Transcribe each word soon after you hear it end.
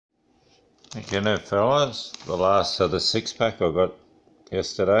You know, fellas, the last of the 6-pack I got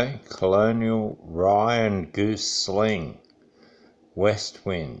yesterday, Colonial Rye and Goose Sling, West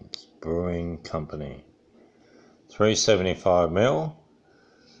Winds Brewing Company, 375ml.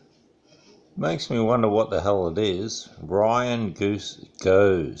 Makes me wonder what the hell it is. Rye and Goose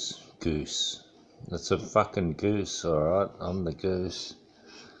Goose. That's a fucking goose, alright. I'm the goose.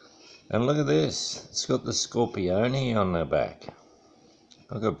 And look at this. It's got the Scorpione on the back.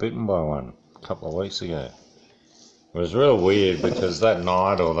 I got bitten by one a couple of weeks ago. It was real weird because that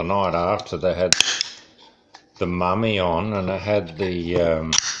night or the night after they had the mummy on and it had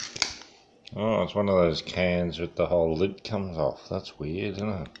the, it's one of those cans with the whole lid comes off. That's weird, isn't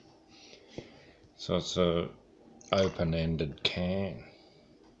it? So it's a open-ended can.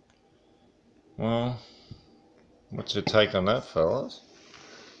 Well, what's your take on that, fellas?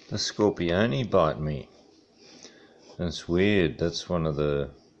 The Scorpione bite me. That's weird. That's one of the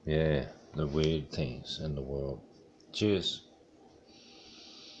weird things in the world. Cheers.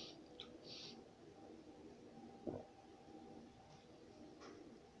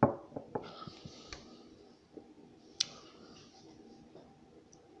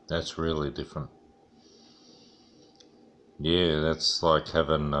 That's really different. Yeah, that's like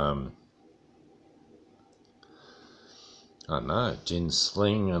having, I don't know, gin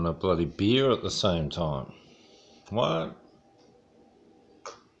sling and a bloody beer at the same time. What?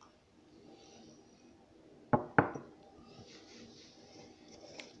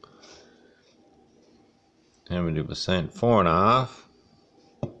 How many percent? 4.5.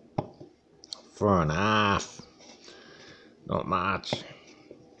 4.5. Not much.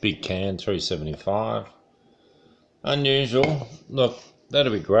 Big can, 375. Unusual. Look,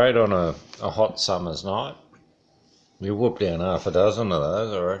 that'd be great on a hot summer's night. You whoop down half a dozen of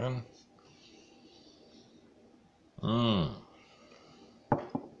those, I reckon.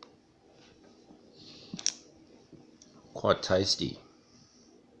 Quite tasty.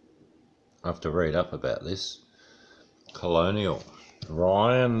 I have to read up about this. Colonial.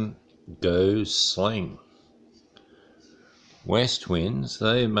 Rye and Gose Sling. West Winds,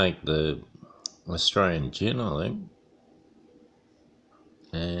 they make the Australian gin, I think.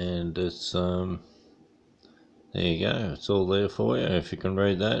 And it's, there you go. It's all there for you. If you can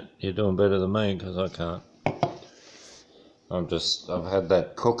read that, you're doing better than me because I can't. I've had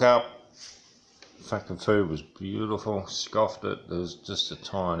that cook up. Fucking food was beautiful. Scoffed it. There was just a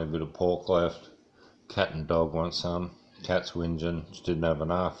tiny bit of pork left. Cat and dog want some. Cat's whinging. She didn't have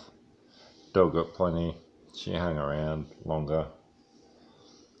enough. Dog got plenty. She hung around longer.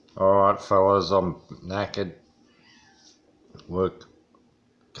 Alright, fellas, I'm knackered. Worked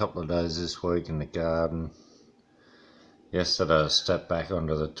a couple of days this week in the garden. Yesterday I stepped back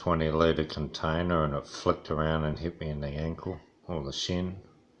onto the 20-litre container and it flicked around and hit me in the ankle or the shin.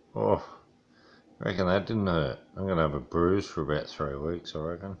 Oh, I reckon that didn't hurt. I'm going to have a bruise for about 3 weeks, I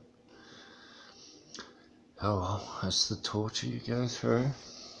reckon. Oh well, that's the torture you go through.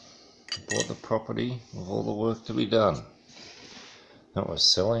 Bought the property with all the work to be done. That was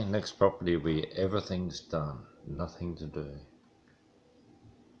silly. Next property will be everything's done, nothing to do.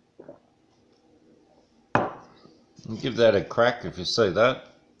 And give that a crack if you see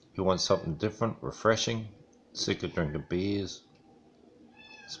that. You want something different, refreshing, sick of drinking beers.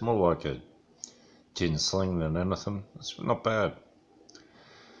 It's more like a gin sling than anything. It's not bad.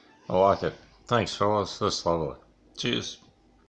 I like it. Thanks fellas, that's lovely. Cheers.